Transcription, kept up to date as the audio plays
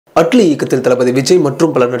அட்லி இயக்கத்தில் தளபதி விஜய்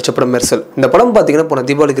மற்றும் பலர் நடிச்ச படம் மெர்சல். இந்த படம் பாத்தீங்கன்னா போன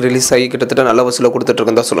தீபாவளிக்கு ரிலீஸ் ஆகி கிட்டத்தட்ட நல்ல வசூல கொடுத்துட்டு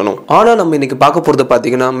இருக்கதா சொல்லணும். ஆனா நம்ம இன்னைக்கு பார்க்க போறது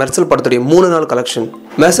பாத்தீங்கன்னா மெர்சல் படத்துடைய 3 நாள் கலெக்ஷன்.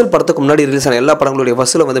 மெர்சல் படத்துக்கு முன்னாடி ரிலீஸ் ஆன எல்லா படங்களுடைய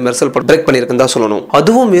வசூல மெர்சல் படம் பிரேக் பண்ணியிருக்கதா சொல்லணும்.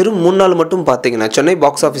 அதுவும் வெறும் 3 நாள் மட்டும் பாத்தீங்கன்னா சென்னை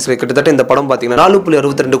பாக்ஸ் ஆபீஸ்ல கிட்டத்தட்ட இந்த படம் பாத்தீங்கன்னா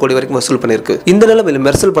 4.62 கோடி வரைக்கும் வசூல் பண்ணிருக்கு. இந்த நிலைமையில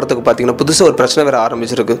மெர்சல் படத்துக்கு பாத்தீங்கன்னா புதுசா ஒரு பிரச்சனை வேற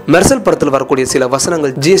ஆரம்பிச்சிருக்கு. மெர்சல் படத்தில் வரக்கூடிய சில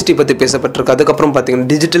வசனங்கள் GST பத்தி பேசப்பட்டிருக்கு. அதுக்கப்புறம் பாத்தீங்கன்னா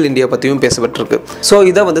டிஜிட்டல் இந்தியா பத்தியும் பேசப்பட்டிருக்கு. சோ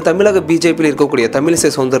இத தமிழக BJP இருக்கக்கூடிய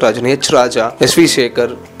தமிழிசை சவுந்தரராஜன், ராஜா,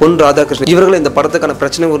 ஷேகர், பொன் ராதாகிருஷ்ணன் இவர்கள் இந்த படத்துக்கான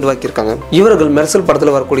பிரச்சனை உருவாக்கி இருக்காங்க. இவர்கள் மெர்சல்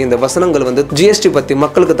படத்துல வரக்கூடிய இந்த வசனங்கள் GST பத்தி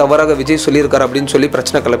மக்களுக்கு தவறாக விஜய் சொல்லியிருக்காரு அப்படின்னு சொல்லி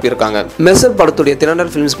பிரச்சனை கிளப்பி இருக்காங்க. மெர்சல் படத்துடைய தினடர்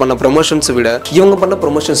ஃபிலிம்ஸ் பண்ண ப்ரமோஷன்ஸ் விட இவங்க பண்ண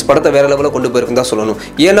ப்ரமோஷன்ஸ் படத்தை வேற லெவலில் கொண்டு போயிருக்குன்னு தான் சொல்லணும்.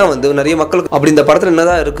 ஏன்னா நிறைய மக்களுக்கு அப்படி இந்த படத்துல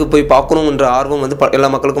என்னதான் இருக்கு போய் பார்க்கணும்ன்ற ஆர்வம் எல்லா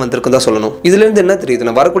மக்களுக்கும் வந்திருக்கு தான் சொல்லணும். இதுல இருந்து என்ன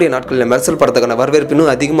தெரியுதுன்னா வரக்கூடிய நாட்களில் மெர்சல் படத்துக்கான வரவேற்பு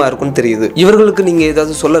இன்னும் அதிகமா இருக்கும்னு தெரியுது. இவர்களுக்கு நீங்க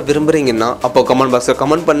ஏதாவது சொல்ல விரும்புறீங்கன்னா அப்போ கமெண்ட் பாக்ஸ்ல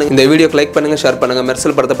கமெண்ட் பண்ணுங்க. இந்த வீடியோக்கு லைக் பண்ணுங்க, ஷேர் பண்ணுங்க.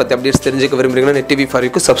 மெர்சல் படத்தை பத்தி அப்டேட்ஸ் தெரிஞ்சுக்க விரும்புறீங்கன்னா நெட் டிவி ஃபார்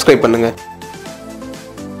யூக்கு சப்ஸ்கிரைப் பண்ணுங்க.